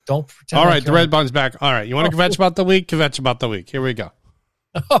Don't pretend. All right, the red button's back. All right, you want to kvetch about the week? Kvetch about the week. Here we go.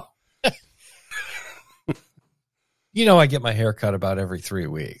 You know, I get my hair cut about every 3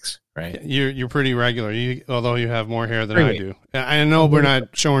 weeks, right? You're pretty regular, although you have more hair than I do. I know we're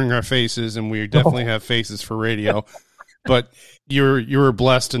not showing our faces, and we definitely have faces for radio, but you were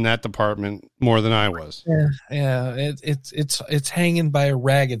blessed in that department more than I was. Yeah. It's hanging by a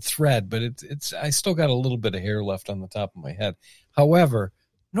ragged thread, but it's I still got a little bit of hair left on the top of my head. However,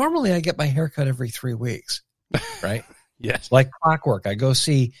 normally I get my hair cut every 3 weeks, right? Yes, like clockwork. I go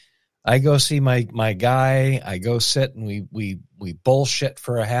see my guy. I go sit and we bullshit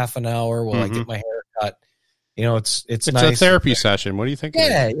for a half an hour while I get my hair cut. You know, it's nice. A therapy session. What do you think?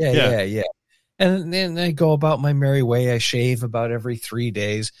 Yeah. And then I go about my merry way. I shave about every 3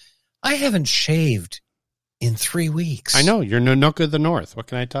 days. I haven't shaved in 3 weeks. I know. You're no nook of the north. What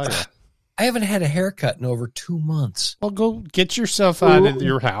can I tell you? I haven't had a haircut in over 2 months. Well, go get yourself out of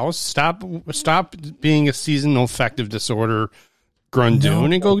your house. Stop being a seasonal affective disorder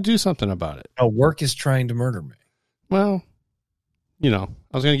grundoon and go do something about it. No, work is trying to murder me. Well, I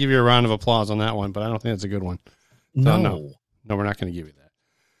was going to give you a round of applause on that one, but I don't think that's a good one. So, no, we're not going to give you that.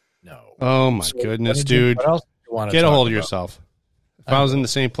 No. Oh, my goodness, dude. What else do you want to get a hold of about? Yourself. If I was in the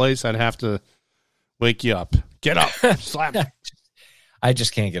same place, I'd have to wake you up. Get up. Slap. I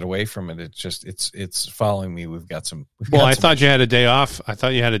just can't get away from it. It's just, it's following me. I thought you had a day off. I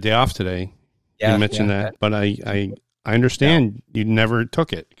thought you had a day off today. You mentioned that, but I understand you never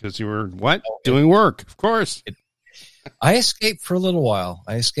took it because you were doing work. Of course. I escaped for a little while.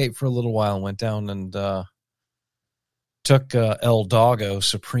 Went down and took El Doggo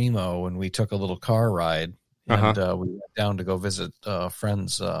Supremo, and we took a little car ride. And we went down to go visit a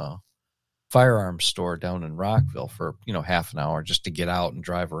friend's firearms store down in Rockville for half an hour just to get out and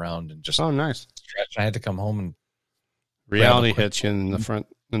drive around and just nice stretch. I had to come home and reality hits you in the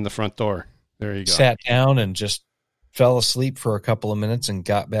front door. There you go. Sat down and just fell asleep for a couple of minutes and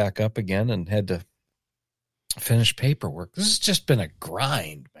got back up again and had to finish paperwork. This has just been a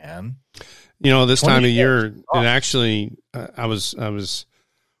grind, man. This time of year, it actually, I was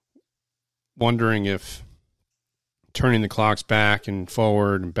wondering if turning the clocks back and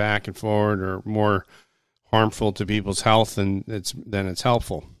forward are more harmful to people's health than it's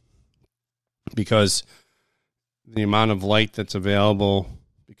helpful, because the amount of light that's available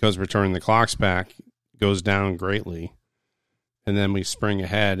because we're turning the clocks back goes down greatly, and then we spring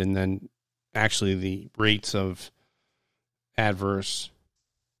ahead, and then actually the rates of adverse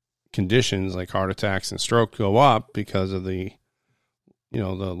conditions like heart attacks and stroke go up because of the the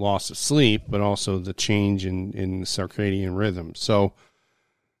loss of sleep, but also the change in circadian rhythm. So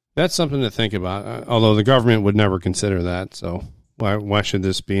that's something to think about, although the government would never consider that. So why should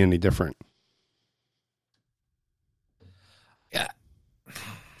this be any different? Yeah.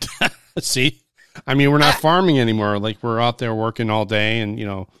 See, I mean, we're not farming anymore. Like, we're out there working all day and,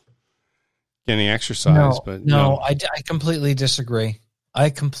 getting exercise. I completely disagree.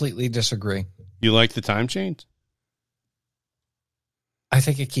 You like the time change? I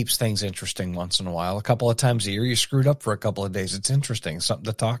think it keeps things interesting once in a while. A couple of times a year, you screwed up for a couple of days. It's interesting. Something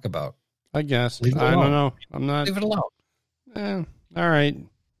to talk about. I guess. I don't know. I'm not. Leave it alone. All right. You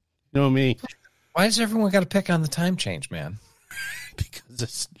know me. Why does everyone got to pick on the time change, man?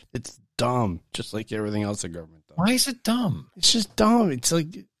 Because it's dumb, just like everything else the government does. Why is it dumb? It's just dumb. It's like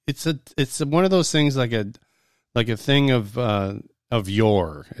it's one of those things like a thing of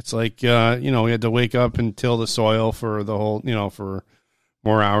yore. It's like we had to wake up and till the soil for the whole for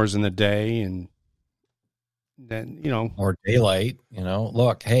more hours in the day, and then more daylight.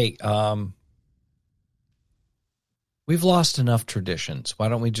 Look, hey, we've lost enough traditions. Why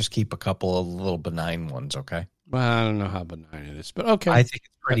don't we just keep a couple of little benign ones? Okay. Well, I don't know how benign it is, but okay. I think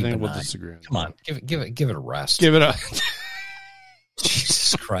it's pretty benign. We'll disagree. Come on, give it a rest. Give it a.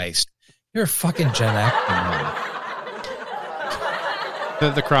 Jesus Christ, you're a fucking Gen X, man.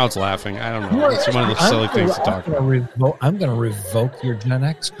 The crowd's laughing. I don't know. It's one of those silly things to talk about. I'm going to revoke your Gen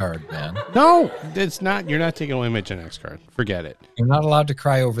X card, man. No, it's not. You're not taking away my Gen X card. Forget it. You're not allowed to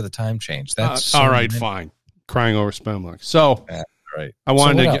cry over the time change. That's all right. Fine. Crying over spam luck. So, right. I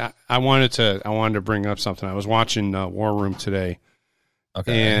wanted to bring up something. I was watching War Room today.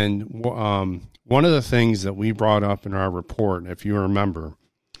 Okay. And one of the things that we brought up in our report, if you remember,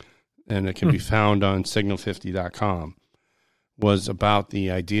 and it can be found on signal50.com, was about the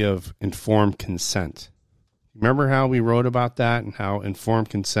idea of informed consent. Remember how we wrote about that and how informed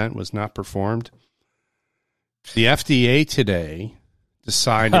consent was not performed? The FDA today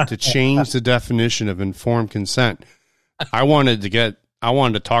decided to change the definition of informed consent. I wanted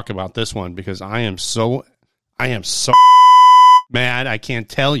to talk about this one because I am so mad. I can't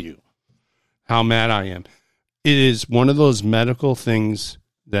tell you how mad I am. It is one of those medical things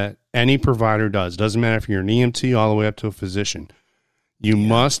that any provider does. Doesn't matter if you're an EMT all the way up to a physician. You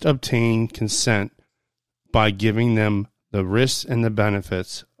must obtain consent by giving them the risks and the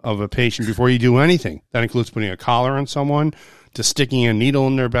benefits of a patient before you do anything. That includes putting a collar on someone, to sticking a needle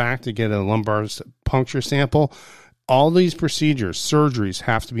in their back to get a lumbar puncture sample. All these procedures, surgeries,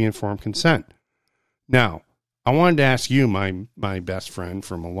 have to be informed consent. Now, I wanted to ask you, my best friend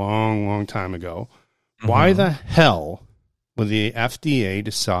from a long, long time ago, why the hell would the FDA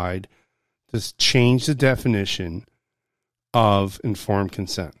decide to change the definition of informed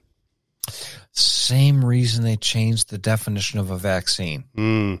consent? Same reason they changed the definition of a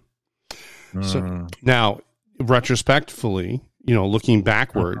vaccine. So now, retrospectively, looking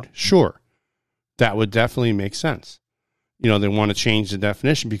backward, sure, that would definitely make sense. They want to change the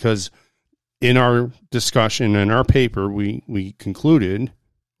definition because in our discussion, in our paper, we concluded,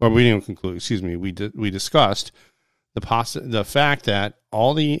 or we didn't conclude, excuse me, we discussed the fact that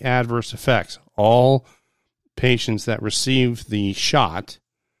all the adverse effects, all patients that received the shot,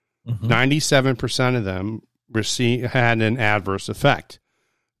 97% of them had an adverse effect.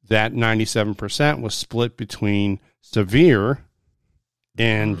 That 97% was split between severe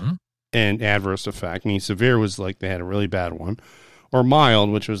and adverse effect. I mean, severe was like they had a really bad one, or mild,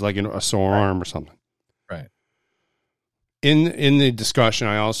 which was like a sore arm or something. Right. In the discussion,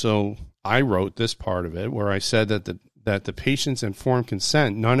 I wrote this part of it where I said that the patient's informed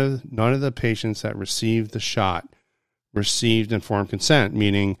consent. None of the patients that received the shot received informed consent,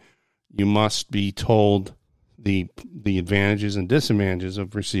 meaning you must be told the advantages and disadvantages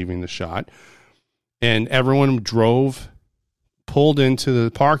of receiving the shot. And everyone pulled into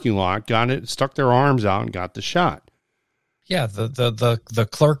the parking lot, got it, stuck their arms out, and got the shot. Yeah, the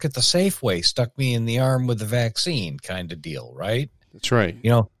clerk at the Safeway stuck me in the arm with the vaccine kind of deal, right? That's right.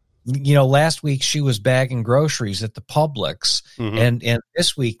 Last week she was bagging groceries at the Publix, and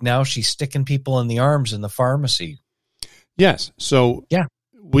this week now she's sticking people in the arms in the pharmacy. Yes. So yeah,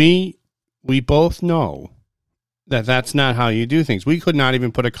 we both know that that's not how you do things. We could not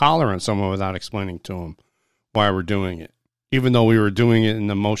even put a collar on someone without explaining to them why we're doing it, even though we were doing it in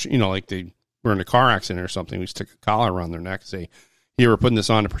the motion. Like they were in a car accident or something. We stick a collar around their neck and say, "Here, we're putting this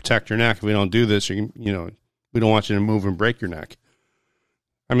on to protect your neck. If we don't do this, we don't want you to move and break your neck."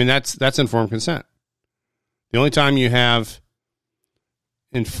 I mean, that's informed consent. The only time you have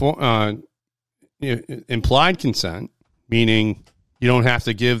implied consent, meaning you don't have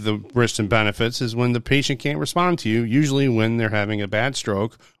to give the risks and benefits, is when the patient can't respond to you, usually when they're having a bad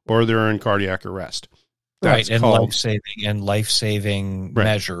stroke or they're in cardiac arrest. That's right, and life-saving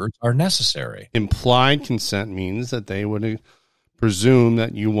measures are necessary. Implied consent means that they would presume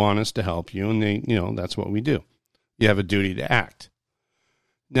that you want us to help you, and that's what we do. You have a duty to act.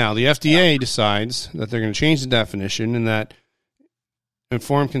 Now, the FDA decides that they're going to change the definition and that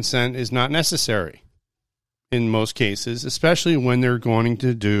informed consent is not necessary in most cases, especially when they're going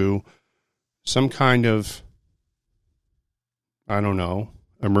to do some kind of,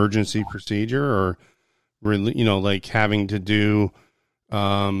 emergency procedure or, like having to do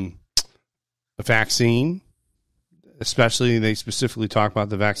a vaccine. Especially, they specifically talk about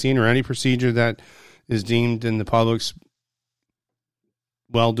the vaccine or any procedure that is deemed in the public's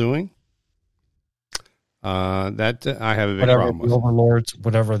well-doing. That I have a big problem with.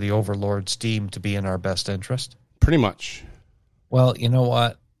 Whatever the overlords deem to be in our best interest. Pretty much. Well, you know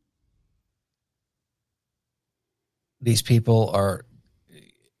what? These people are...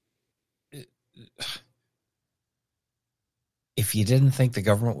 If you didn't think the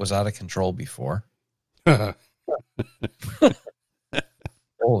government was out of control before...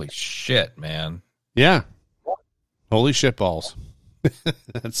 Holy shit, man. Yeah. Holy shit balls.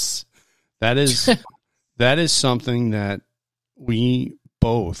 That is something that we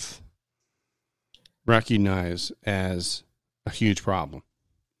both recognize as a huge problem.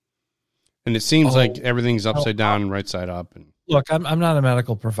 And it seems like everything's upside down and right side up. And look, I'm not a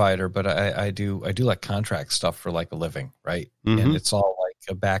medical provider, but I do like contract stuff for like a living, right? And it's all like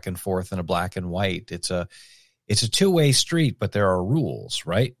a back and forth and a black and white. It's a two-way street, but there are rules,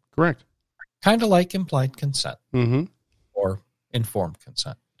 right? Correct. Kind of like implied consent or informed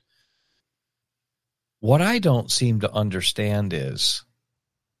consent. What I don't seem to understand is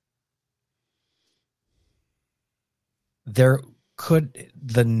the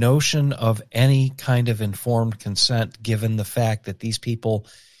notion of any kind of informed consent, given the fact that these people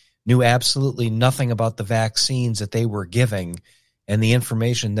knew absolutely nothing about the vaccines that they were giving, and the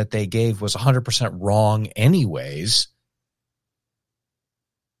information that they gave was 100% wrong anyways,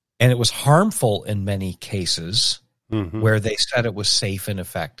 and it was harmful in many cases. where they said it was safe and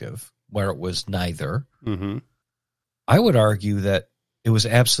effective, where it was neither. Mm-hmm. I would argue that it was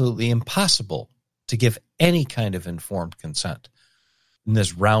absolutely impossible to give any kind of informed consent in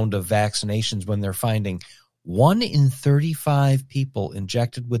this round of vaccinations when they're finding 1 in 35 people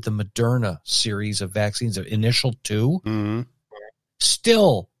injected with the Moderna series of vaccines, the initial 2,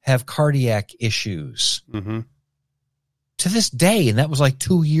 still have cardiac issues to this day. And that was like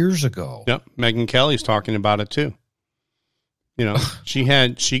 2 years ago. Yep. Megyn Kelly's talking about it too. You know,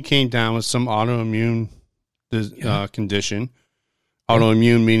 she came down with some autoimmune condition.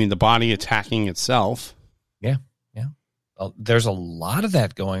 Autoimmune meaning the body attacking itself. Yeah. There's a lot of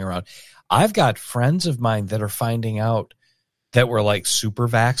that going around. I've got friends of mine that are finding out that were like super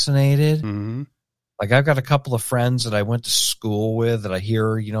vaccinated. Mm-hmm. Like I've got a couple of friends that I went to school with that I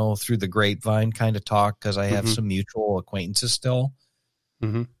hear, through the grapevine kind of talk because I have some mutual acquaintances still.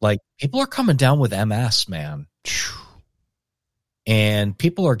 Mm-hmm. Like people are coming down with MS, man. And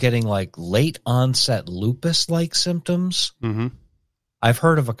people are getting like late onset lupus-like symptoms. Mm-hmm. I've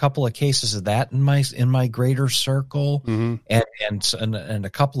heard of a couple of cases of that in my greater circle, mm-hmm. and a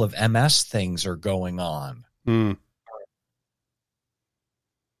couple of MS things are going on. Mm.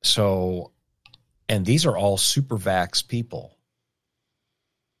 So, and these are all super vax people.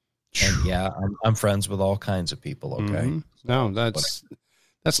 And yeah, I'm friends with all kinds of people. Okay, no, that's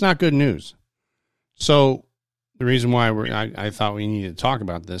not good news. So the reason why I thought we needed to talk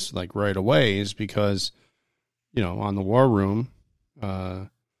about this like right away is because, on the War Room.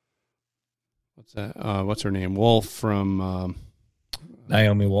 What's that? What's her name? Wolf from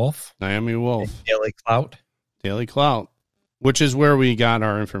Naomi Wolf. Daily Clout, which is where we got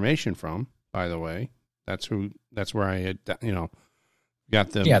our information from. By the way, that's where I had got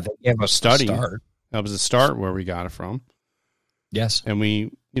the they gave us study. Start. That was the start where we got it from. Yes, and we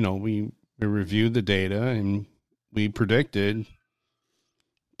reviewed the data and we predicted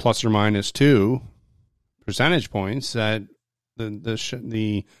plus or minus 2 percentage points that and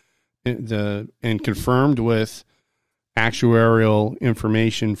confirmed with actuarial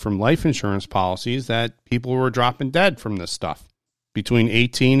information from life insurance policies that people were dropping dead from this stuff between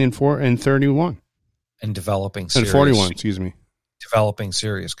 18 and 31 and developing and 41, developing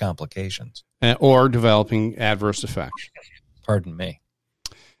serious complications or developing adverse effects. Pardon me.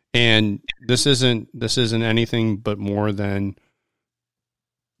 And this isn't anything but more than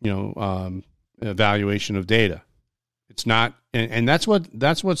evaluation of data. It's not, and that's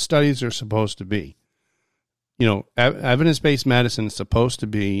what studies are supposed to be. Evidence-based medicine is supposed to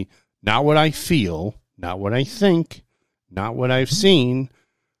be not what I feel, not what I think, not what I've seen,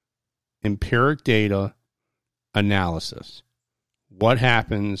 empiric data analysis. What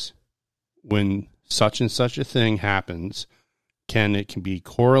happens when such and such a thing happens? It can be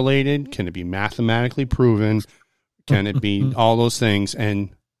correlated? Can it be mathematically proven? Can it be all those things?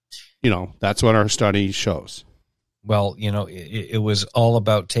 And, that's what our study shows. Well, it was all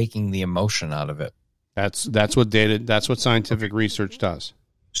about taking the emotion out of it. That's what scientific research does.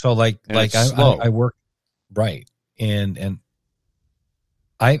 So I work right. And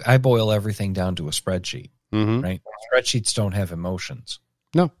I boil everything down to a spreadsheet, right? Spreadsheets don't have emotions.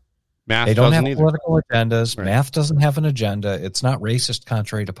 No. Math they don't have either. Political agendas. Right. Math doesn't have an agenda. It's not racist,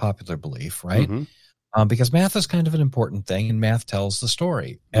 contrary to popular belief, right? Because math is kind of an important thing, and math tells the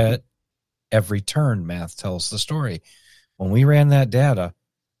story. At every turn, math tells the story. When we ran that data,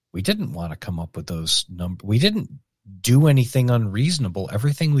 we didn't want to come up with those numbers. We didn't do anything unreasonable.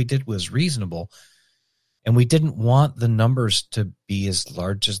 Everything we did was reasonable, and we didn't want the numbers to be as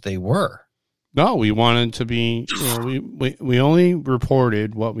large as they were. No, we wanted to be, we only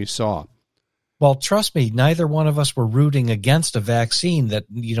reported what we saw. Well, trust me, neither one of us were rooting against a vaccine that,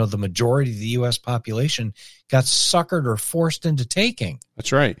 the majority of the U.S. population got suckered or forced into taking.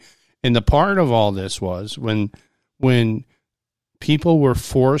 That's right. And the part of all this was when people were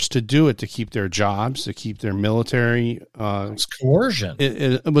forced to do it to keep their jobs, to keep their military. It's coercion.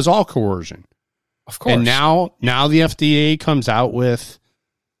 It was all coercion. Of course. And now the FDA comes out with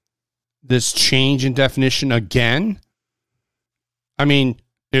this change in definition again. I mean,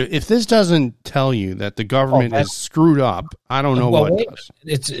 if this doesn't tell you that the government is screwed up, I don't know what does.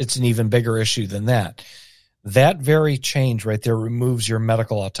 It's an even bigger issue than that. That very change right there removes your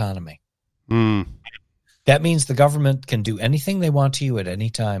medical autonomy. That means the government can do anything they want to you at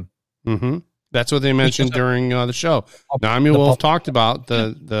any time. That's what they mentioned during the show. Naomi Wolf talked about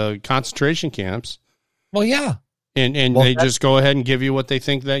the concentration camps. Well, yeah. And they just go ahead and give you what they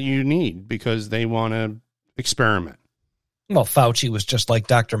think that you need because they want to experiment. Well, Fauci was just like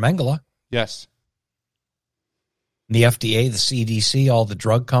Dr. Mengele. Yes. The FDA, the CDC, all the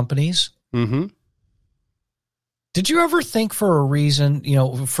drug companies. Did you ever think for a reason,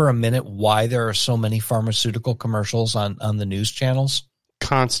 for a minute, why there are so many pharmaceutical commercials on the news channels?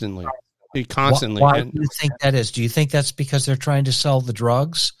 Constantly. Why do you think that is? Do you think that's because they're trying to sell the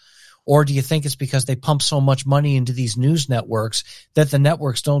drugs? Or do you think it's because they pump so much money into these news networks that the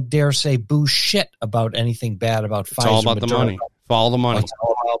networks don't dare say boo shit about anything bad about Pfizer? It's all about the money. Follow the money. It's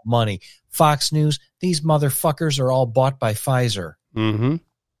all about money. Fox News, these motherfuckers are all bought by Pfizer. Mm-hmm.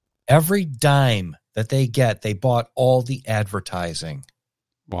 Every dime that they get, they bought all the advertising.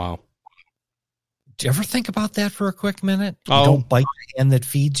 Wow. Do you ever think about that for a quick minute? You Oh. don't bite the hand that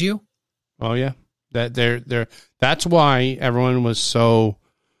feeds you? Oh, yeah. That's why everyone was so...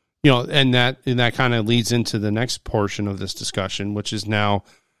 and that kind of leads into the next portion of this discussion, which is now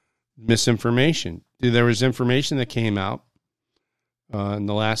misinformation. There was information that came out in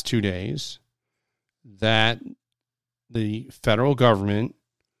the last 2 days that the federal government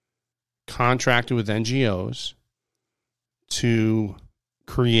contracted with NGOs to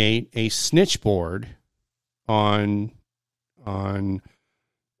create a snitch board on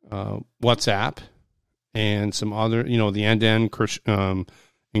WhatsApp and some other, the end-to-end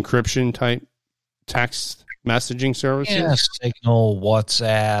encryption type text messaging services. Yeah, Signal,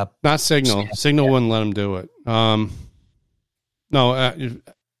 WhatsApp. Not Signal. Signal wouldn't let them do it. No,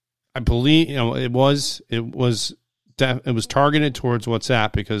 I believe it was targeted towards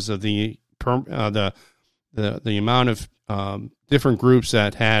WhatsApp because of the amount of different groups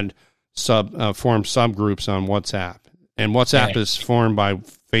that had formed subgroups on WhatsApp, and WhatsApp is formed by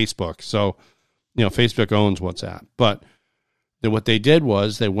Facebook. So Facebook owns WhatsApp, but what they did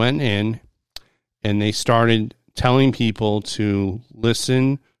was they went in and they started telling people to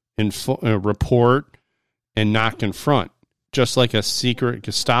listen and report and not confront, just like a secret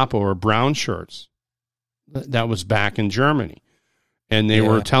Gestapo or brown shirts. That was back in Germany. And they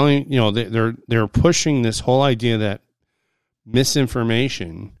were telling, they're pushing this whole idea that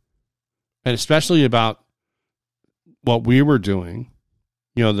misinformation, and especially about what we were doing,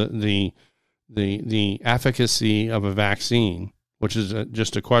 the efficacy of a vaccine, which is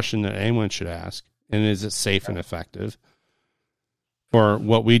just a question that anyone should ask, and is it safe and effective? Or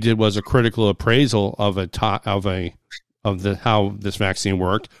what we did was a critical appraisal of how this vaccine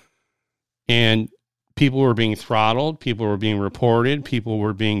worked, and people were being throttled, people were being reported, people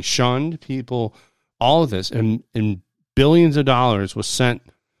were being shunned, all of this, and billions of dollars was sent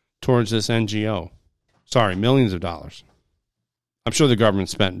towards this NGO. Sorry, millions of dollars. I'm sure the government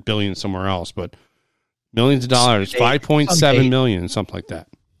spent billions somewhere else, but millions of dollars, 5.7 million, something like that.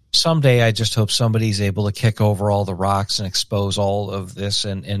 Someday I just hope somebody's able to kick over all the rocks and expose all of this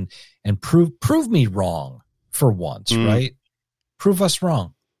and prove me wrong for once, right? Prove us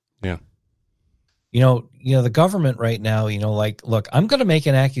wrong. Yeah. The government right now, look, I'm going to make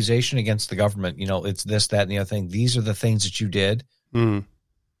an accusation against the government. It's this, that, and the other thing. These are the things that you did.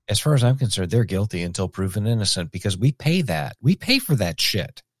 As far as I'm concerned, they're guilty until proven innocent because we pay that. We pay for that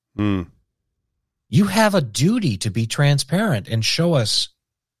shit. You have a duty to be transparent and show us.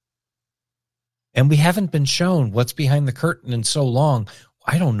 And we haven't been shown what's behind the curtain in so long.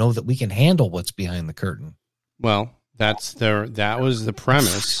 I don't know that we can handle what's behind the curtain. Well, that was the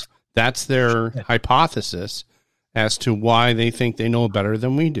premise. That's their hypothesis as to why they think they know better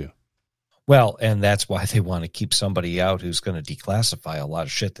than we do. Well, and that's why they want to keep somebody out who's going to declassify a lot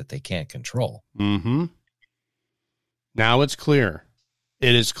of shit that they can't control. Mm-hmm. Now it's clear.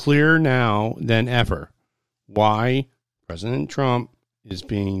 It is clear now than ever why President Trump is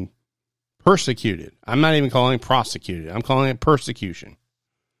being persecuted. I'm not even calling it prosecuted. I'm calling it persecution.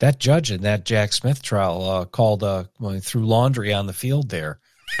 That judge in that Jack Smith trial called threw laundry on the field there.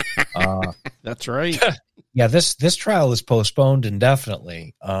 That's right. Yeah, this trial is postponed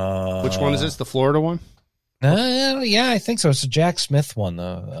indefinitely. Which one is this? The Florida one? Yeah, I think so. It's a Jack Smith one,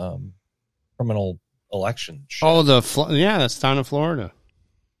 the criminal election. Oh, that's down in Florida.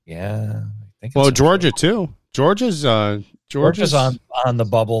 Yeah, I think. Well, Georgia too. Georgia's on the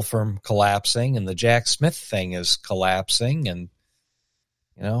bubble from collapsing, and the Jack Smith thing is collapsing, and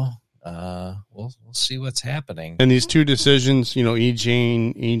we'll see what's happening. And these two decisions, E.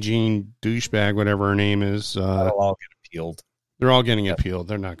 Jean douchebag, whatever her name is, they'll all get appealed. They're all getting appealed.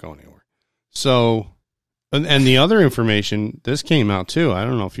 They're not going anywhere. So, and the other information, this came out too. I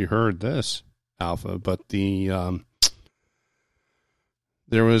don't know if you heard this, Alpha, but there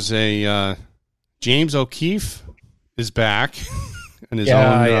was a James O'Keefe is back in his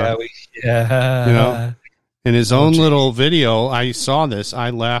own. In his own little video, I saw this. I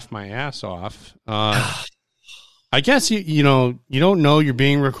laughed my ass off. I guess you don't know you're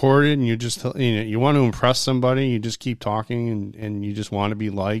being recorded, and you just you want to impress somebody. You just keep talking, and you just want to be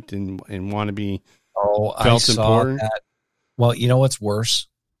liked and want to be Oh, I felt saw important. that. Well, you know what's worse?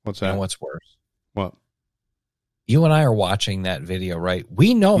 What's that? You know what's worse? What? You and I are watching that video, right?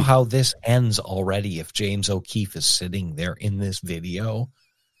 We know how this ends already if James O'Keefe is sitting there in this video.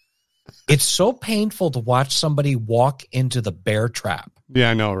 It's so painful to watch somebody walk into the bear trap. Yeah,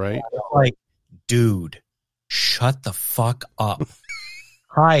 I know, right? Like, dude, shut the fuck up.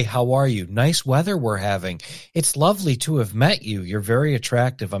 Hi, how are you? Nice weather we're having. It's lovely to have met you. You're very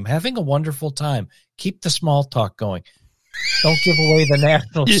attractive. I'm having a wonderful time. Keep the small talk going. Don't give away the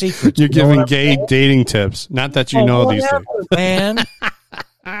national secrets. You're giving gay dating tips. Not that you know these things.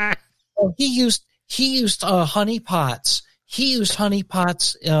 Man. He used honeypots. He used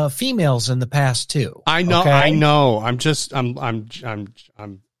honeypots females in the past too. I know. Okay? I know. I'm fooling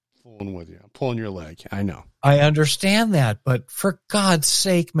with you. I'm pulling your leg. I know. I understand that, but for God's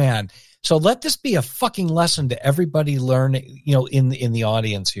sake, man. So let this be a fucking lesson to everybody learning, in the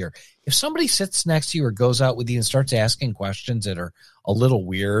audience here. If somebody sits next to you or goes out with you and starts asking questions that are a little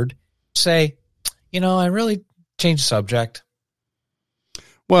weird, say, I really changed the subject.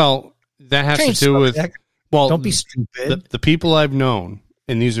 Well, that has to do with, don't be stupid. The people I've known,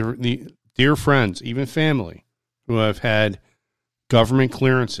 and these are the dear friends, even family, who have had government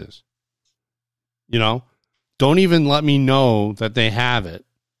clearances, don't even let me know that they have it.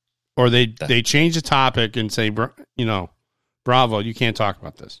 Or they change the topic and say, bravo, you can't talk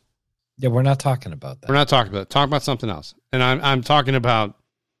about this. Yeah, we're not talking about that. We're not talking about it. Talk about something else. And I'm talking about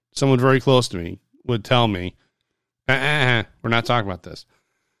someone very close to me would tell me, we're not talking about this.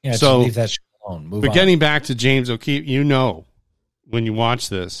 Yeah, so leave that shit alone. Move on. Getting back to James O'Keefe, when you watch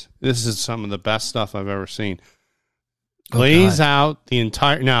this is some of the best stuff I've ever seen. Lays out the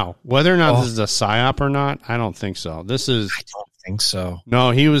entire, now, whether or not this is a psyop or not, I don't think so. I don't think so.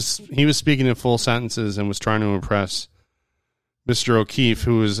 No, he was speaking in full sentences and was trying to impress Mr. O'Keefe,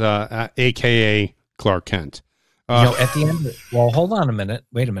 who is AKA Clark Kent. At the end, hold on a minute.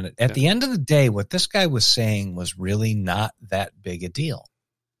 Wait a minute. At the end of the day, what this guy was saying was really not that big a deal.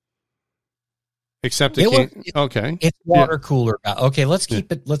 Except okay. It's water cooler. Okay, let's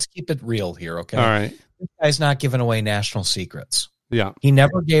keep it real here, okay? All right. This guy's not giving away national secrets. Yeah. He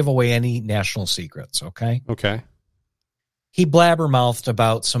never gave away any national secrets, okay? Okay. He blabbermouthed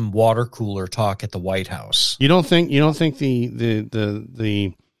about some water cooler talk at the White House. You don't think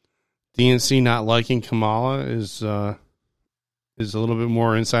the DNC not liking Kamala is a little bit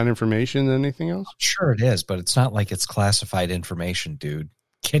more inside information than anything else? Sure it is, but it's not like it's classified information, dude.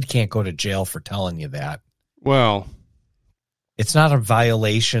 Kid can't go to jail for telling you that. Well, it's not a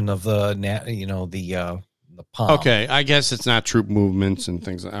violation of the POM. Okay, I guess it's not troop movements and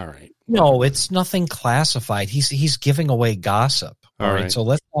things. All right. No, it's nothing classified. He's giving away gossip. All right. So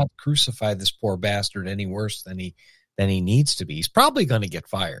let's not crucify this poor bastard any worse than he needs to be. He's probably going to get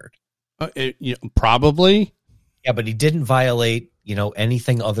fired. Probably. Yeah, but he didn't violate,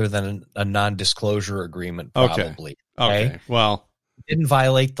 anything other than a non-disclosure agreement. Probably. Okay. Well, he didn't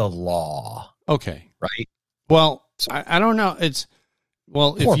violate the law. Okay. Right. Well, I don't know.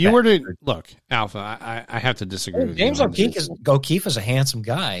 If you were to look, Alpha, I have to disagree with James you. O'Keefe is a handsome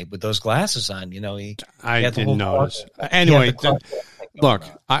guy with those glasses on. I didn't notice. Anyway, look,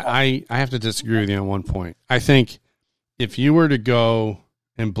 I have to disagree with you on one point. I think if you were to go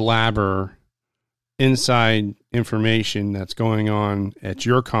and blabber inside information that's going on at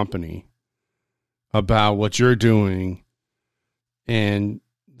your company about what you're doing and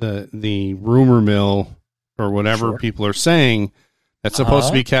the rumor mill or whatever people are saying that's supposed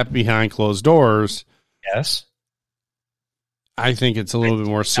to be kept behind closed doors. Yes. I think it's a little bit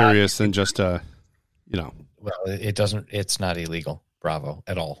more serious than just Well, it's not illegal, Bravo,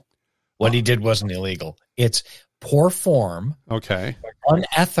 at all. What he did wasn't illegal. It's poor form. Okay.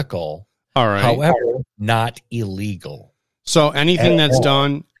 Unethical. All right. However, not illegal. So anything that's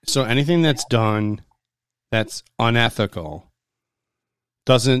done that's unethical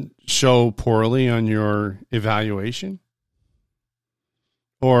doesn't show poorly on your evaluation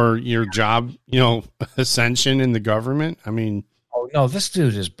or your job, ascension in the government. I mean, oh no, this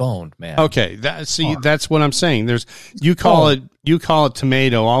dude is boned, man. Okay, that's what I'm saying. You call it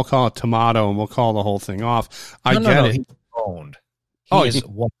tomato, I'll call it tomato, and we'll call the whole thing off. I get it. He's boned. He is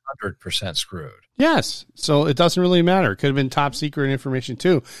 100% screwed. Yes, so it doesn't really matter. It could have been top secret information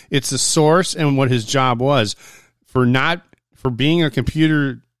too. It's the source and what his job was for being a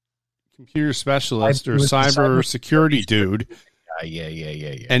computer specialist or cyber security dude.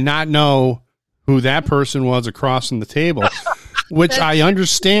 Yeah. And not know who that person was across from the table, which I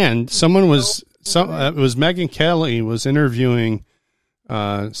understand. It was Megyn Kelly was interviewing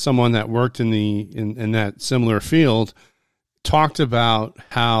someone that worked in that similar field, talked about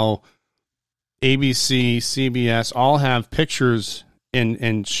how ABC, CBS all have pictures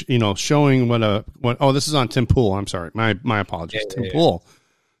and showing what. Oh, this is on Tim Pool. I'm sorry, my apologies. Tim Pool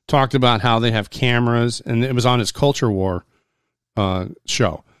talked about how they have cameras, and it was on his Culture War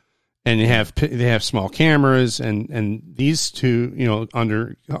show, and they have small cameras, and these two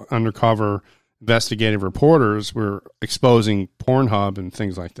undercover investigative reporters were exposing Pornhub and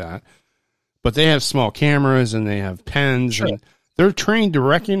things like that. But they have small cameras and they have pens, and they're trained to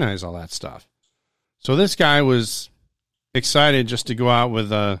recognize all that stuff. So this guy was excited just to go out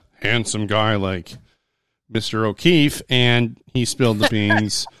with a handsome guy like Mr. O'Keefe, and he spilled the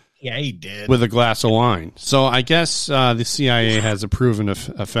beans. Yeah, he did. With a glass of wine. So I guess the CIA has a proven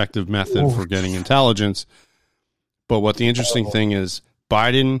effective method for getting intelligence. But what the interesting thing is,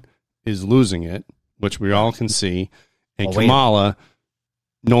 Biden is losing it, which we all can see, and Kamala,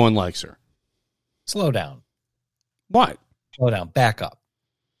 no one likes her. Slow down. What? Slow down. Back up.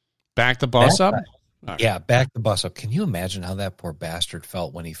 Back the bus up? Right. Yeah, back the bus up. Can you imagine how that poor bastard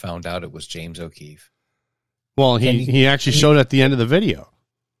felt when he found out it was James O'Keefe? Well, he actually showed at the end of the video.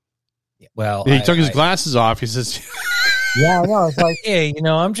 Well, he took his glasses off. He says, "Yeah, no, it's like, hey,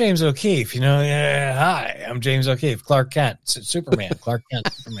 I'm James O'Keefe. Hi, I'm James O'Keefe, Clark Kent, Superman, Clark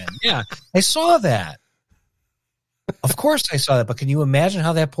Kent, Superman. Yeah, I saw that. Of course, I saw that. But can you imagine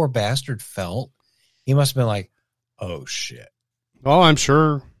how that poor bastard felt? He must have been like, oh shit. Oh, I'm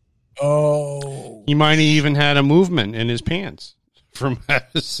sure. Oh, he might have even had a movement in his pants from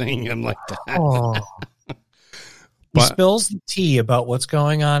seeing him like that." Oh. He spills the tea about what's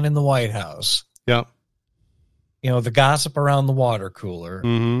going on in the White House. Yep. The gossip around the water cooler.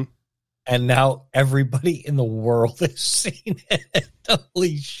 Mm-hmm. And now everybody in the world has seen it.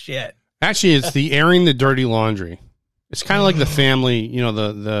 Holy shit. Actually, it's the airing the dirty laundry. It's kind of like the family,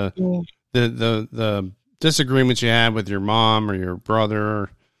 the disagreements you had with your mom or your brother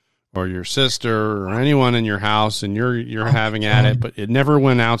or your sister or anyone in your house, and you're having at it, but it never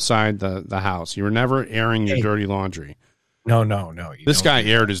went outside the house. You were never airing your dirty laundry. No. This guy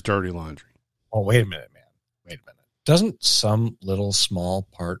aired his dirty laundry. Oh, wait a minute, man. Wait a minute. Doesn't some little small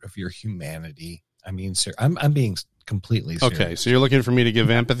part of your humanity, I mean, sir, I'm being completely serious. Okay, so you're looking for me to give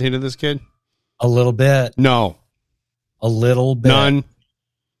empathy to this kid? A little bit. No. A little bit. None.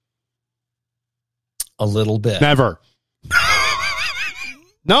 A little bit. Never.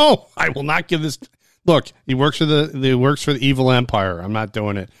 No, I will not give this. Look, he works for the evil empire. I'm not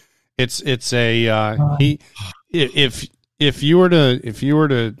doing it. It's a if you were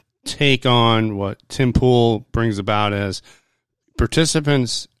to take on what Tim Pool brings about as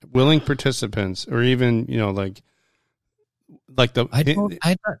willing participants, or even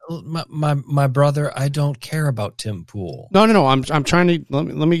my brother, I don't care about Tim Pool. No. I'm trying to let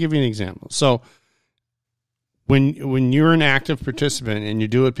me give you an example. So when you're an active participant and you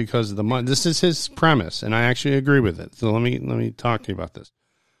do it because of the money, this is his premise, and I actually agree with it. So let me talk to you about this.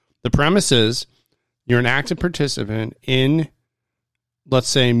 The premise is you're an active participant in, let's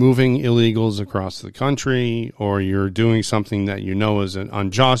say, moving illegals across the country, or you're doing something that is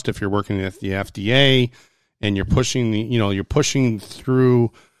unjust if you're working at the FDA and you're pushing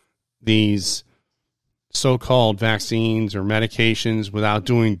through these so-called vaccines or medications without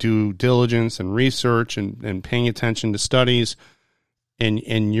doing due diligence and research and paying attention to studies,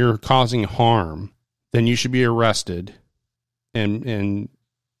 and you're causing harm, then you should be arrested and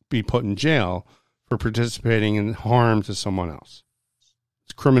be put in jail for participating in harm to someone else.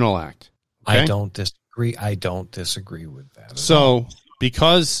 It's a criminal act. Okay? I don't disagree with that. So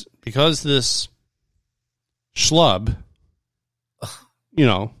because this schlub,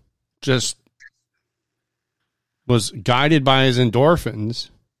 just was guided by his endorphins,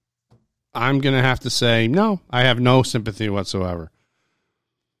 I'm going to have to say, no, I have no sympathy whatsoever.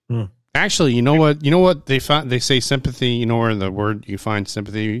 Actually, you know what they say sympathy, where the word you find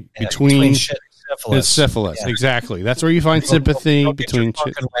sympathy between shit and syphilis. Yeah. Exactly. That's where you find sympathy between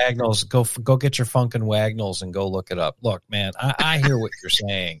Wagnalls. Go get your Funkin' Wagnalls and go look it up. Look, man, I hear what you're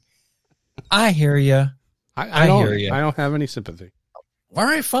saying. I hear you. I hear you. I don't have any sympathy. All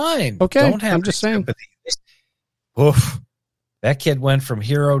right, fine. Okay, I'm just saying. Sympathy. Oof. That kid went from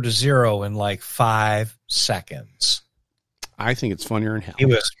hero to zero in like 5 seconds. I think it's funnier than hell. He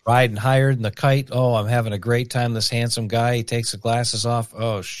was riding higher than the kite. Oh, I'm having a great time. This handsome guy. He takes the glasses off.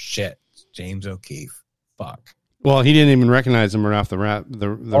 Oh, shit. It's James O'Keefe. Fuck. Well, he didn't even recognize him right off the rip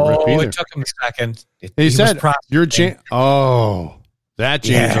either. It took him a second. He said, you're James. Oh, that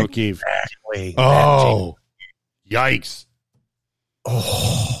James O'Keefe. Exactly. Oh, yikes.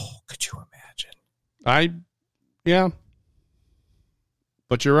 Oh, could you imagine? Yeah.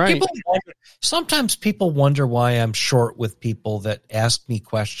 But you're right. Sometimes people wonder why I'm short with people that ask me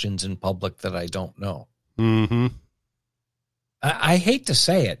questions in public that I don't know. Mm-hmm. I hate to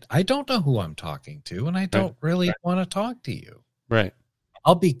say it. I don't know who I'm talking to, and I don't really want to talk to you. Right.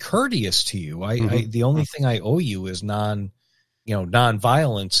 I'll be courteous to you. The only thing I owe you is non-violence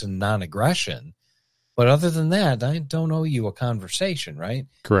and non-aggression. But other than that, I don't owe you a conversation, right?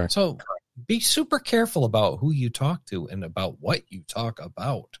 Correct. So be super careful about who you talk to and about what you talk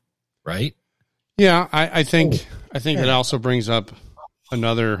about, right? Yeah, I think it also brings up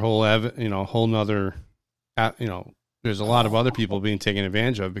another whole nother, there's a lot of other people being taken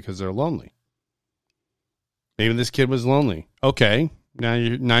advantage of because they're lonely. Maybe this kid was lonely. Okay, now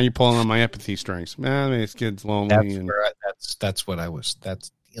you're pulling on my empathy strings. Man, this kid's lonely. That's what I was.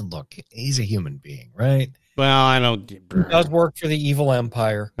 Look, he's a human being, right? Well, I don't. He does work for the evil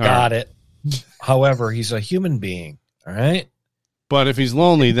empire. Got it. However, he's a human being. All right. But if he's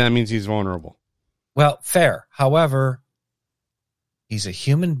lonely, that means he's vulnerable. Well, fair. However, he's a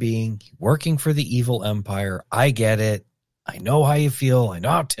human being working for the evil empire. I get it. I know how you feel. I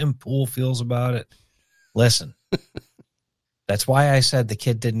know how Tim Pool feels about it. Listen, that's why I said the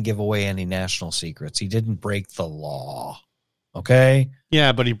kid didn't give away any national secrets. He didn't break the law. Okay?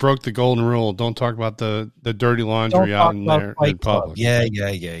 Yeah, but he broke the golden rule. Don't talk about the dirty laundry out in there in public.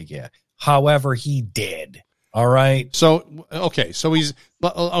 Yeah. However, he did. All right. So he's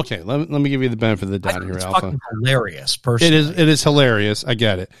okay. Let me give you the benefit of the doubt here, Alpha. Fucking hilarious, personally. It is hilarious. I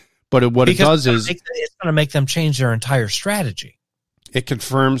get it, but it does is it's going to make them change their entire strategy. It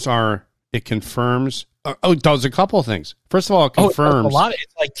confirms. It does a couple of things. First of all, it confirms a lot.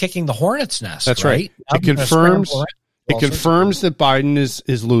 It's like kicking the hornet's nest. That's right. It confirms. It confirms that Biden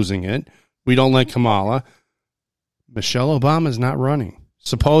is losing it. We don't like Kamala. Michelle Obama is not running,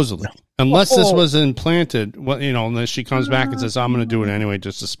 supposedly. Unless this was implanted, unless she comes back and says, I'm going to do it anyway,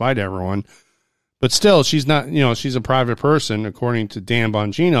 just to spite everyone. But still, she's not, she's a private person, according to Dan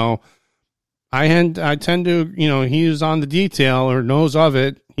Bongino. I tend to, he's on the detail or knows of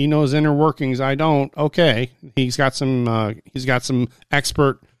it. He knows inner workings. I don't. Okay. He's got some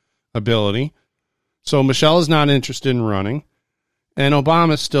expert ability. So Michelle is not interested in running, and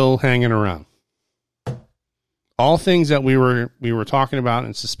Obama's still hanging around. All things that we were talking about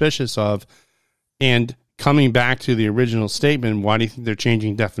and suspicious of, and coming back to the original statement, why do you think they're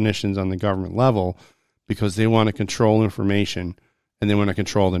changing definitions on the government level? Because they want to control information and they want to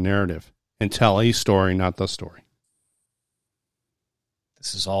control the narrative and tell a story, not the story.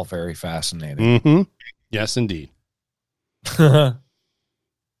 This is all very fascinating. Mm-hmm. Yes, indeed.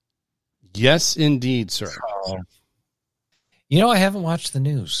 Yes, indeed, sir. I haven't watched the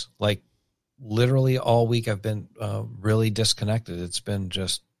news. Like, literally all week I've been really disconnected. It's been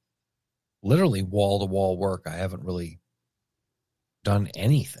just literally wall-to-wall work. I haven't really done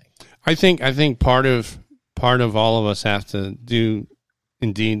anything. I think part of all of us have to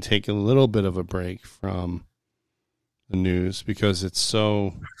indeed take a little bit of a break from the news because it's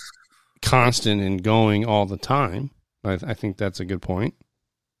so constant and going all the time. I think that's a good point.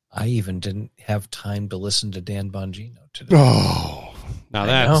 I even didn't have time to listen to Dan Bongino today. Oh, now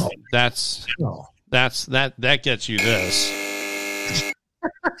that gets you this.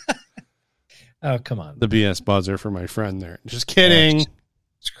 Oh, come on. The BS buzzer for my friend there. Just kidding.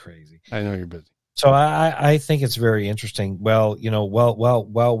 It's crazy. I know you're busy. So I think it's very interesting. Well,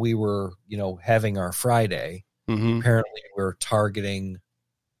 while we were, having our Friday, apparently we're targeting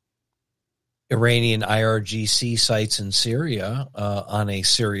Iranian IRGC sites in Syria on a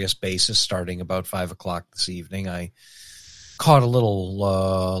serious basis starting about 5:00 this evening. I caught a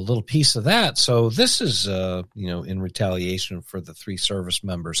little piece of that. So this is, in retaliation for the 3 service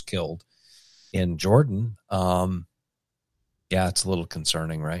members killed in Jordan. Yeah, it's a little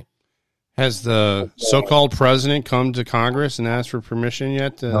concerning, right? Has the so-called president come to Congress and asked for permission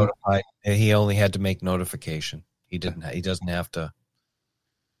yet? Notify. He only had to make notification. He doesn't have to.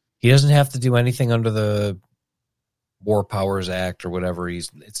 He doesn't have to do anything under the War Powers Act or whatever.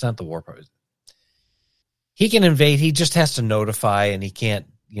 It's not the War Powers. He can invade. He just has to notify, and he can't.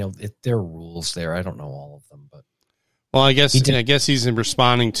 There are rules there. I don't know all of them, but well, I guess he's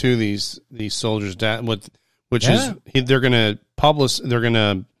responding to these soldiers' death, which is they're going to publish. They're going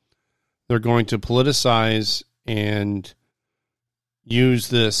to politicize and use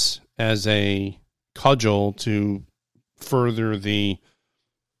this as a cudgel to further the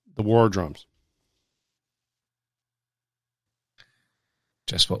war drums.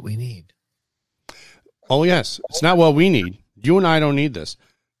 Just what we need. Oh, yes. It's not what we need. You and I don't need this.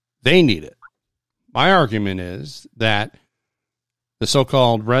 They need it. My argument is that the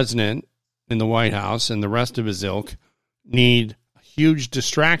so-called resident in the White House and the rest of his ilk need huge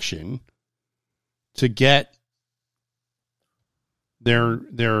distraction to get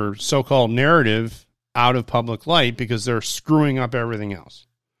their so-called narrative out of public light because they're screwing up everything else.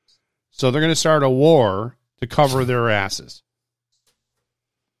 So they're going to start a war to cover their asses.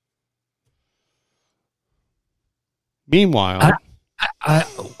 Meanwhile, I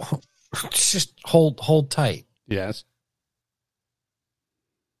just hold tight. Yes.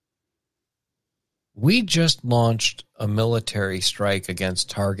 We just launched a military strike against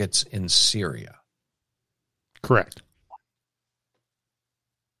targets in Syria. Correct.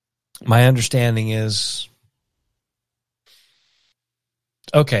 My understanding is,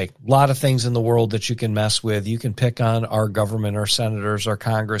 okay, a lot of things in the world that you can mess with. You can pick on our government, our senators, our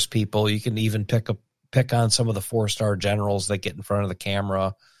Congress people. You can even pick on some of the 4-star generals that get in front of the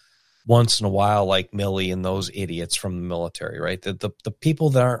camera once in a while, like Milley and those idiots from the military, right? The people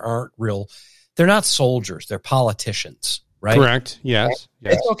that aren't real, they're not soldiers, they're politicians, right? Correct. Yes.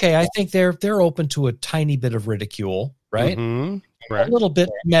 Yes. It's okay. I think they're open to a tiny bit of ridicule, right? Mm-hmm. Right. A little bit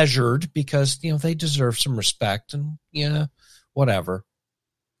measured because, they deserve some respect and, whatever.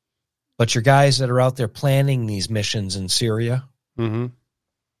 But your guys that are out there planning these missions in Syria, mm-hmm.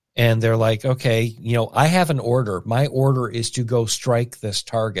 and they're like, okay, I have an order. My order is to go strike this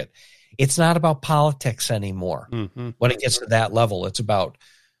target. It's not about politics anymore. Mm-hmm. When it gets to that level, it's about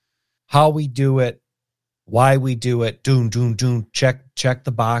how we do it, why we do it, check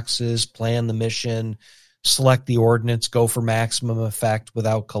the boxes, plan the mission, select the ordinance, go for maximum effect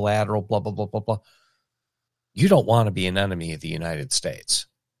without collateral, blah, blah, blah, blah, blah. You don't want to be an enemy of the United States.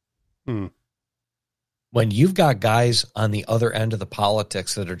 When you've got guys on the other end of the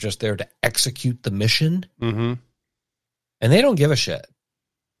politics that are just there to execute the mission, mm-hmm. and they don't give a shit.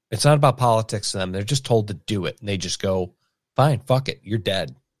 It's not about politics to them. They're just told to do it, and they just go, fine, fuck it, you're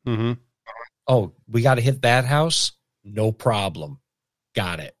dead. Mm-hmm. Oh, we got to hit that house? No problem.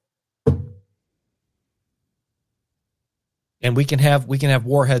 Got it. And we can have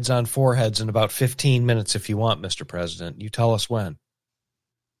warheads on foreheads in about 15 minutes if you want, Mr. President. You tell us when.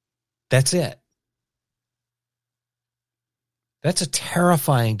 That's it. That's a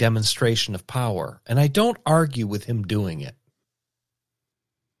terrifying demonstration of power, and I don't argue with him doing it.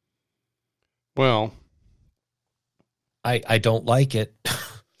 Well, I don't like it.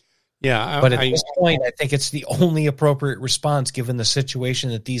 Yeah, but at this point, I think it's the only appropriate response given the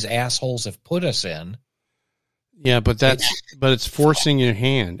situation that these assholes have put us in. Yeah, but it's forcing your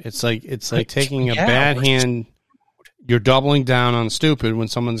hand. It's like taking a bad hand. You're doubling down on stupid when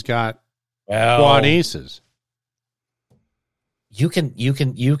someone's got quad aces. You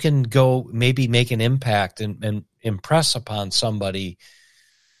can go maybe make an impact and impress upon somebody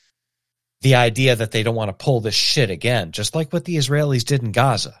the idea that they don't want to pull this shit again, just like what the Israelis did in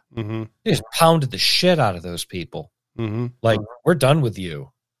Gaza. Mm-hmm. They just pounded the shit out of those people. Mm-hmm. Like, we're done with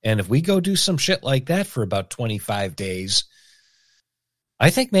you. And if we go do some shit like that for about 25 days,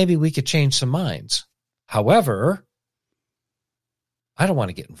 I think maybe we could change some minds. However, I don't want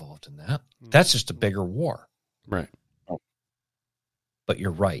to get involved in that. That's just a bigger war. Right. But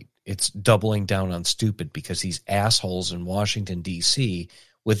you're right. It's doubling down on stupid because these assholes in Washington, D.C.,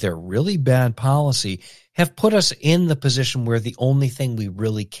 with their really bad policy, have put us in the position where the only thing we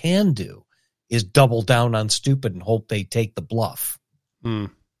really can do is double down on stupid and hope they take the bluff. Do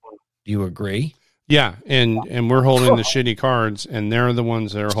you agree? Yeah, and we're holding the shitty cards, and they're the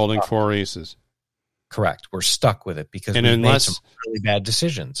ones that are holding four aces. Correct. We're stuck with it because we've made some really bad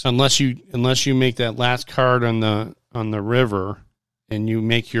decisions. Unless you make that last card on the river and you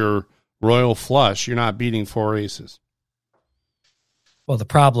make your royal flush, you're not beating four aces. Well, the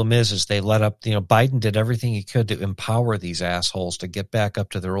problem is they let up, Biden did everything he could to empower these assholes to get back up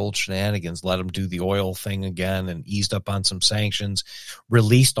to their old shenanigans, let them do the oil thing again and eased up on some sanctions,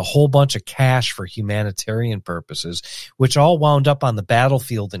 released a whole bunch of cash for humanitarian purposes, which all wound up on the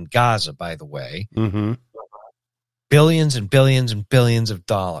battlefield in Gaza, by the way. Mm-hmm. Billions and billions and billions of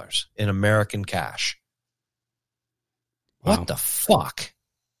dollars in American cash. Wow. What the fuck?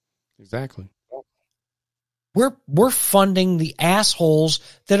 Exactly. We're funding the assholes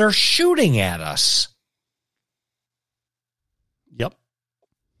that are shooting at us. Yep.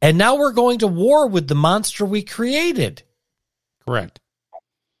 And now we're going to war with the monster we created. Correct.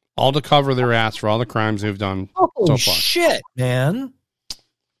 All to cover their ass for all the crimes they've done so far. Shit, man.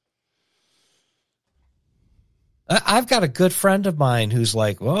 I've got a good friend of mine who's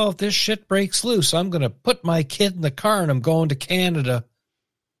like, well, if this shit breaks loose, I'm going to put my kid in the car and I'm going to Canada.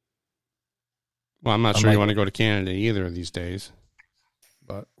 Well, I'm not sure you want to go to Canada either these days.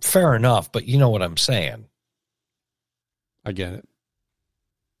 But fair enough, but you know what I'm saying. I get it.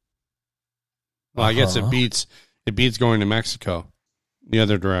 Well, I guess it beats going to Mexico. the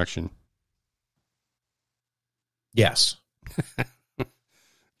other direction. Yes.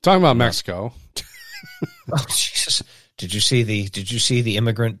 Talking about Mexico. Oh Jesus! Did you see the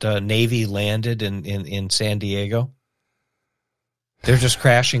immigrant Navy landed in San Diego? They're just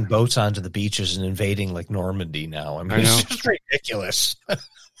crashing boats onto the beaches and invading like Normandy now. I mean, it's just ridiculous.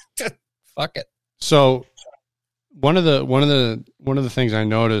 Fuck it. So one of the things I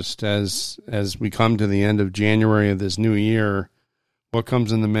noticed as we come to the end of January of this new year, what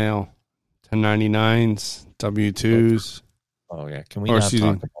comes in the mail? 1099s, W-2s. Oh yeah, can we not talk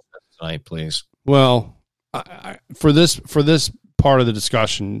about this tonight, please? Well, for this part of the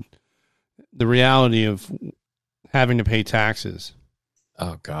discussion, the reality of having to pay taxes.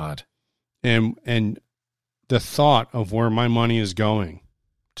 Oh God. And the thought of where my money is going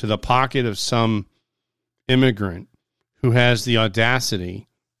to the pocket of some immigrant who has the audacity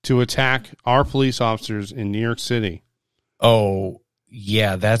to attack our police officers in New York City. Oh,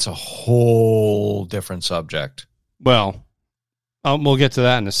 yeah, that's a whole different subject. Well, we'll get to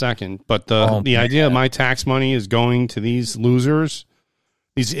that in a second. But the idea of my tax money is going to these losers,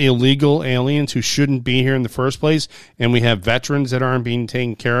 these illegal aliens who shouldn't be here in the first place. And we have veterans that aren't being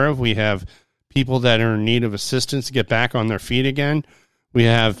taken care of. We have people that are in need of assistance to get back on their feet again. We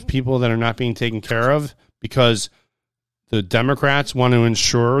have people that are not being taken care of because the Democrats want to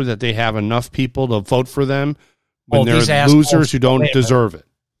ensure that they have enough people to vote for them when they're losers who don't deserve it.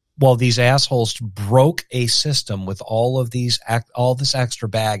 Well, these assholes broke a system with all this extra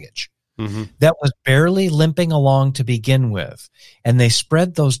baggage that was barely limping along to begin with, and they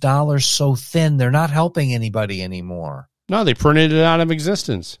spread those dollars so thin they're not helping anybody anymore. No, they printed it out of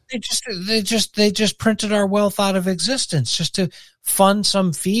existence. They just printed our wealth out of existence just to fund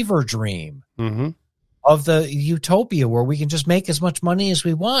some fever dream of the utopia where we can just make as much money as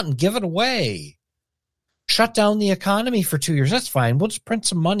we want and give it away. Shut down the economy for 2 years. That's fine. We'll just print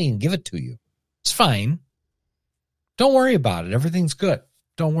some money and give it to you. It's fine. Don't worry about it. Everything's good.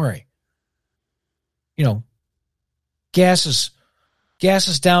 Don't worry. You know, gas is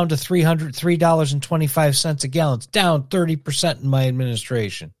down to $3.25 a gallon. It's down 30% in my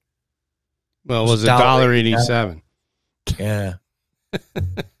administration. Well, it was $1.87. Yeah.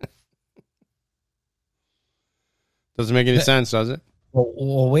 Doesn't make any sense, does it?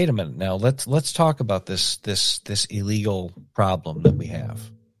 Well, wait a minute now. Let's talk about this illegal problem that we have.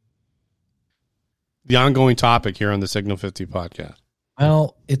 The ongoing topic here on the Signal 50 podcast.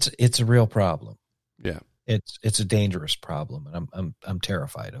 Well, it's a real problem. Yeah. It's a dangerous problem, and I'm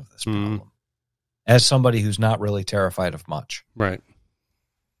terrified of this problem. As somebody who's not really terrified of much. Right.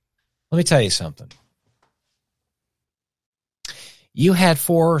 Let me tell you something. You had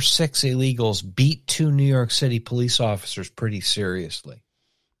 4 or 6 illegals beat 2 New York City police officers pretty seriously.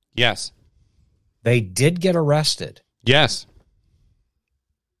 Yes. They did get arrested. Yes.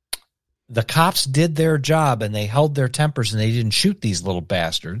 The cops did their job and they held their tempers and they didn't shoot these little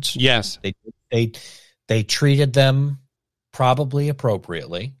bastards. Yes. They treated them probably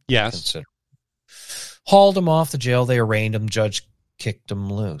appropriately. Yes. Hauled them off the jail. They arraigned them. Judge kicked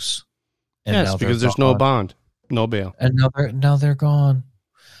them loose. And yes, because there's no bond. No bail. And now they're gone.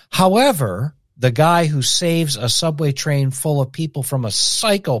 However, the guy who saves a subway train full of people from a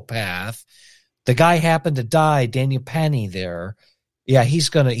psychopath, the guy happened to die, Daniel Penny there. Yeah, he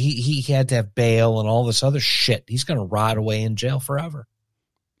had to have bail and all this other shit. He's going to rot away in jail forever.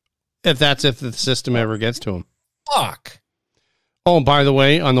 If the system ever gets to him. Fuck. Oh, by the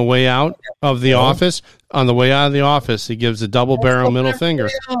way, on the way out of the office, he gives a double barrel middle finger.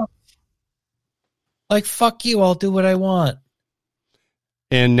 Like, fuck you, I'll do what I want.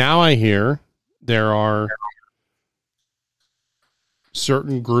 And now I hear there are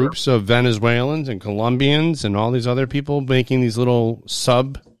certain groups of Venezuelans and Colombians and all these other people making these little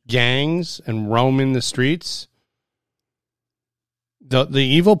sub-gangs and roaming the streets. The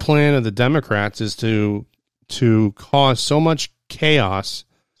evil plan of the Democrats is to cause so much chaos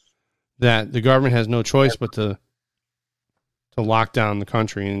that the government has no choice but to lock down the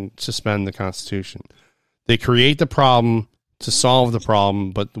country and suspend the Constitution. They create the problem to solve the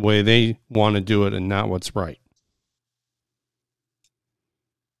problem, but the way they want to do it and not what's right.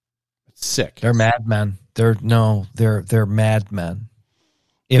 It's sick. They're madmen. They're madmen.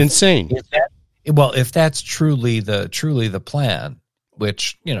 Insane. If that's truly the plan,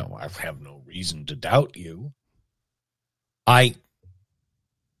 which, I have no reason to doubt you, I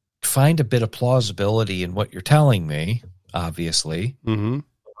find a bit of plausibility in what you're telling me, obviously. Mm-hmm.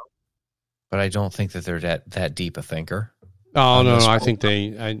 But I don't think that they're that deep a thinker. Oh no! I think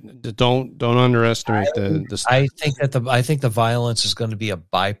I don't underestimate the. I think the violence is going to be a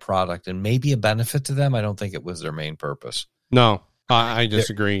byproduct and maybe a benefit to them. I don't think it was their main purpose. No, I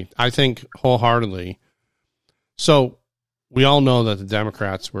disagree. I think wholeheartedly. So we all know that the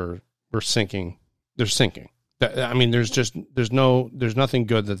Democrats were sinking. They're sinking. I mean, there's nothing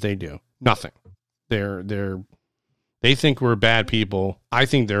good that they do. Nothing. They think we're bad people. I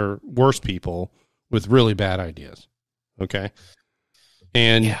think they're worse people with really bad ideas. Okay.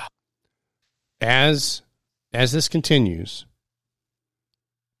 And as this continues,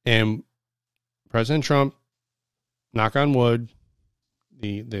 and President Trump, knock on wood,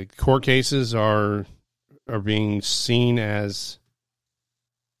 the court cases are being seen as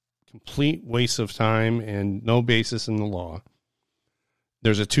complete waste of time and no basis in the law.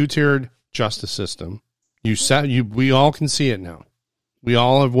 There's a two-tiered justice system. We all can see it now. We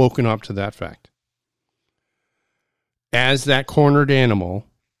all have woken up to that fact. As that cornered animal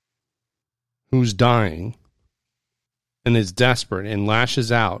who's dying and is desperate and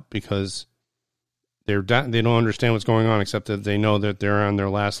lashes out because they don't understand what's going on, except that they know that they're on their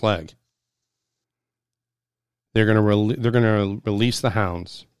last leg. They're going to release the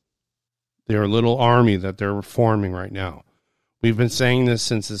hounds. They're a little army that they're forming right now. We've been saying this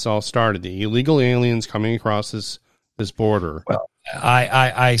since this all started. The illegal aliens coming across this border. Well,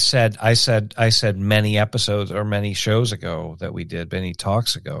 I said many episodes or many shows ago that we did, many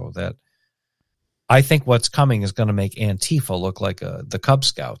talks ago, that I think what's coming is going to make Antifa look like the Cub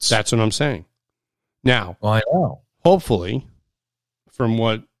Scouts. That's what I'm saying. Now, well, I know. Hopefully, from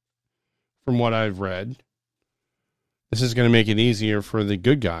what I've read, this is going to make it easier for the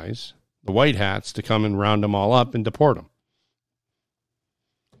good guys, the white hats, to come and round them all up and deport them.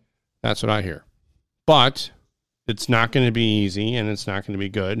 That's what I hear. But it's not going to be easy, and it's not going to be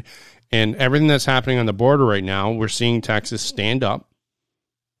good. And everything that's happening on the border right now, we're seeing Texas stand up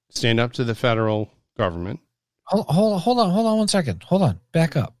to the federal government. Hold on 1 second. Hold on.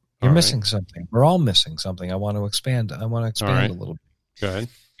 Back up. You're missing something. We're all missing something. I want to expand a little bit. Go ahead.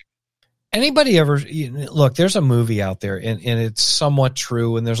 Anybody ever look? There's a movie out there, and it's somewhat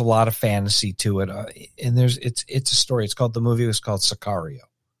true, and there's a lot of fantasy to it. And it's a story. The movie was called Sicario.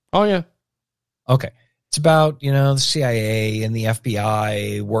 Oh yeah. Okay. It's about the CIA and the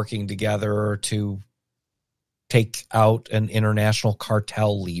FBI working together to take out an international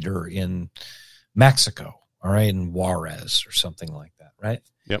cartel leader in Mexico. All right, in Juarez or something like that. Right.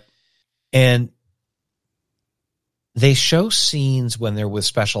 Yep. And they show scenes when they're with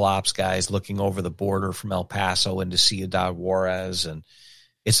special ops guys looking over the border from El Paso into Ciudad Juarez, and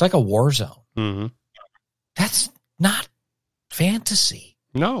it's like a war zone. Mm-hmm. That's not fantasy.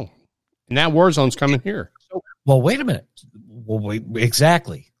 No. And that war zone's coming here. Well, wait a minute.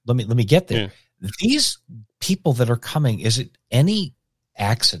 Exactly. Let me get there. Yeah. These people that are coming, is it any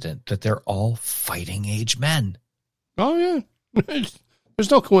accident that they're all fighting age men? Oh, yeah.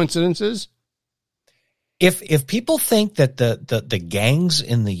 There's no coincidences. If people think that the gangs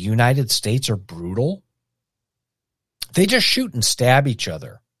in the United States are brutal, they just shoot and stab each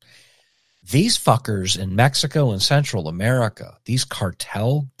other. These fuckers in Mexico and Central America, these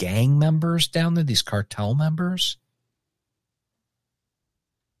cartel gang members down there, these cartel members,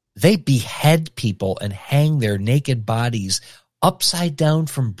 they behead people and hang their naked bodies upside down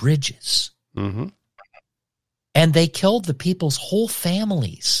from bridges. Mm-hmm. And they killed the people's whole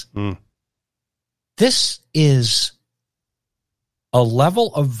families. Mm. This is a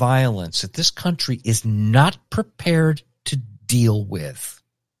level of violence that this country is not prepared to deal with,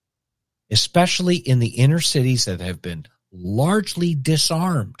 especially in the inner cities that have been largely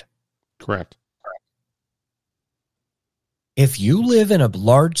disarmed. Correct. If you live in a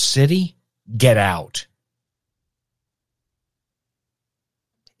large city, get out.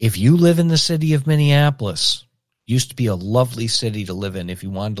 If you live in the city of Minneapolis, used to be a lovely city to live in. If you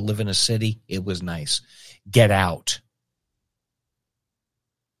wanted to live in a city, it was nice. Get out.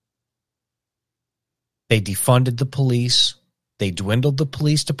 They defunded the police. They dwindled the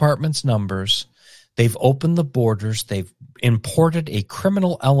police department's numbers. They've opened the borders. They've imported a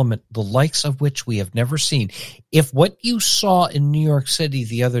criminal element, the likes of which we have never seen. If what you saw in New York City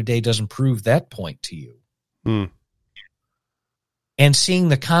the other day doesn't prove that point to you, and seeing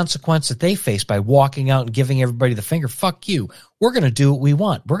the consequence that they face by walking out and giving everybody the finger, fuck you. We're going to do what we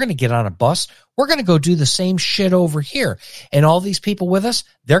want. We're going to get on a bus. We're going to go do the same shit over here. And all these people with us,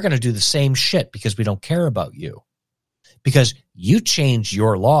 they're going to do the same shit because we don't care about you. Because you changed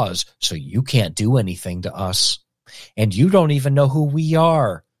your laws, so you can't do anything to us. And you don't even know who we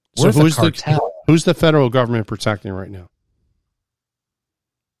are. We're the cartel. Who's the federal government protecting right now?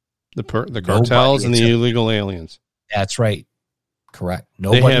 The cartels and the illegal aliens. That's right. Correct.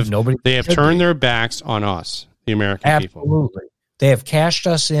 They have turned their backs on us, the American people. Absolutely. They have cashed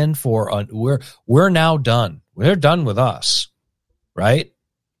us in for we're now done. They're done with us. right?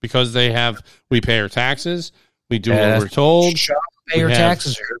 Because we pay our taxes. We do what we're told. Pay your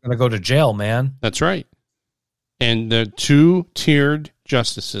taxes, or you're going to go to jail, man. That's right. And the two-tiered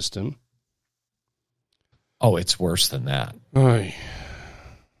justice system. Oh, it's worse than that. Oy.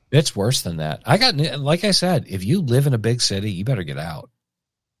 It's worse than that. Like I said, if you live in a big city, you better get out.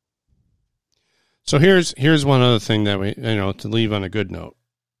 So here's one other thing that we, to leave on a good note,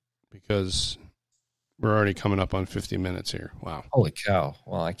 because we're already coming up on 50 minutes here. Wow. Holy cow.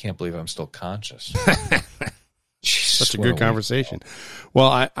 Well, I can't believe I'm still conscious. Such a good conversation.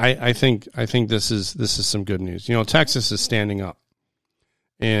 Well, I think this is some good news. Texas is standing up,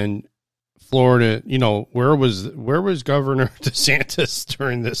 and Florida, where was Governor DeSantis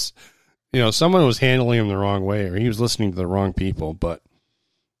during this? Someone was handling him the wrong way, or he was listening to the wrong people, but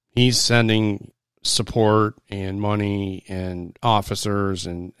he's sending support and money and officers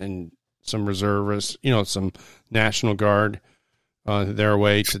and some reservists, some National Guard their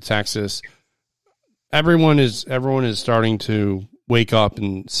way to Texas. Everyone is starting to wake up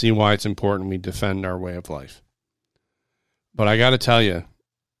and see why it's important we defend our way of life. But I got to tell you,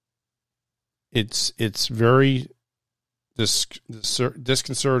 it's very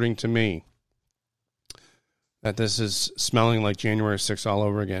disconcerting to me that this is smelling like January 6th all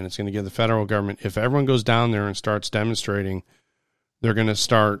over again. It's going to give the federal government, if everyone goes down there and starts demonstrating,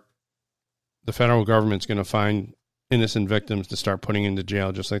 the federal government's going to find innocent victims to start putting into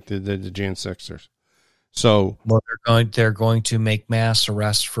jail, just like they did the Jan 6ers. So, well, they're going to make mass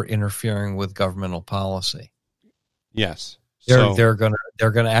arrests for interfering with governmental policy. Yes, they're going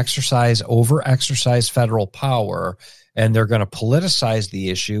to exercise federal power, and they're going to politicize the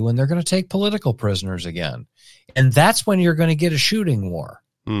issue, and they're going to take political prisoners again, and that's when you're going to get a shooting war.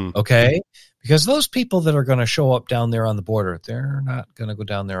 Okay, because those people that are going to show up down there on the border, they're not going to go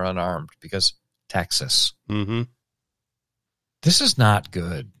down there unarmed because Texas. Mm-hmm. This is not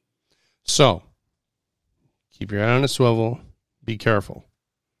good. So. Keep your eye on a swivel. Be careful.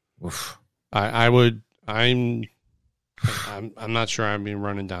 Oof. I'm not sure I'll be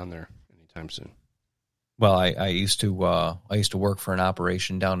running down there anytime soon. Well, I used to work for an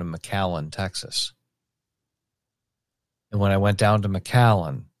operation down in McAllen, Texas. And when I went down to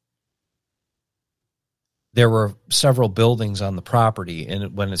McAllen, there were several buildings on the property,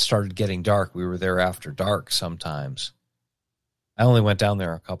 and when it started getting dark, we were there after dark sometimes. I only went down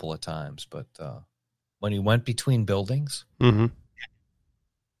there a couple of times, but when you went between buildings,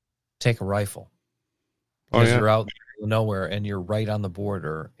 take a rifle. Because you're out in the middle of nowhere and you're right on the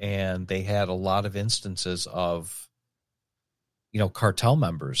border. And they had a lot of instances of, cartel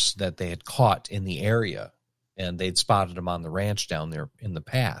members that they had caught in the area, and they'd spotted them on the ranch down there in the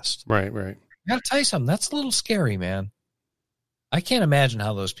past. Right. I got to tell you something. That's a little scary, man. I can't imagine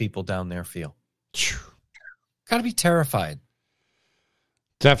how those people down there feel. Got to be terrified.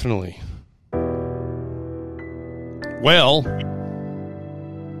 Definitely. Well,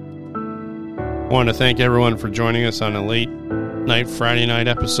 I want to thank everyone for joining us on a late night Friday night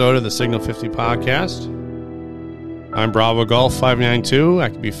episode of the Signal 50 podcast. I'm Bravo Golf 592. I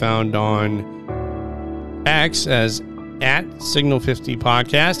can be found on X as at Signal 50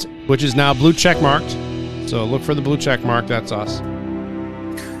 podcast, which is now blue check marked. So look for the blue check mark. That's us.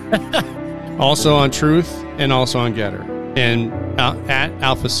 Also on Truth and also on Getter. And at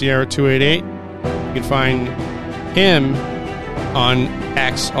Alpha Sierra 288, you can find him on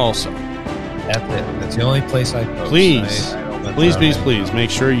X also. That's it. That's the only place I post. Please make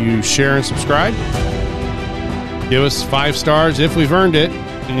sure you share and subscribe. Give us 5 stars if we've earned it,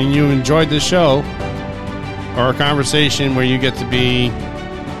 and then you enjoyed this show or a conversation where you get to be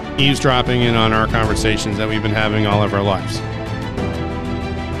eavesdropping in on our conversations that we've been having all of our lives.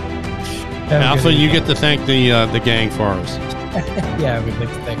 Alpha, you get to thank the gang for us. Yeah, we'd like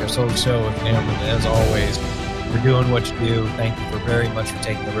to thank our social show, and as always, for doing what you do. Thank you very much for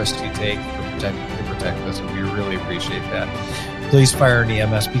taking the risks you take to protect us, and we really appreciate that. Please fire an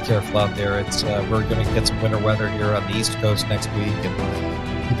EMS. Be careful out there. We're going to get some winter weather here on the East Coast next week,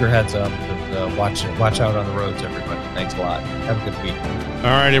 and keep your heads up and watch out on the roads, everybody. Thanks a lot. Have a good week.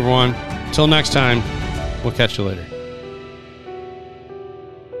 All right, everyone. Till next time, we'll catch you later.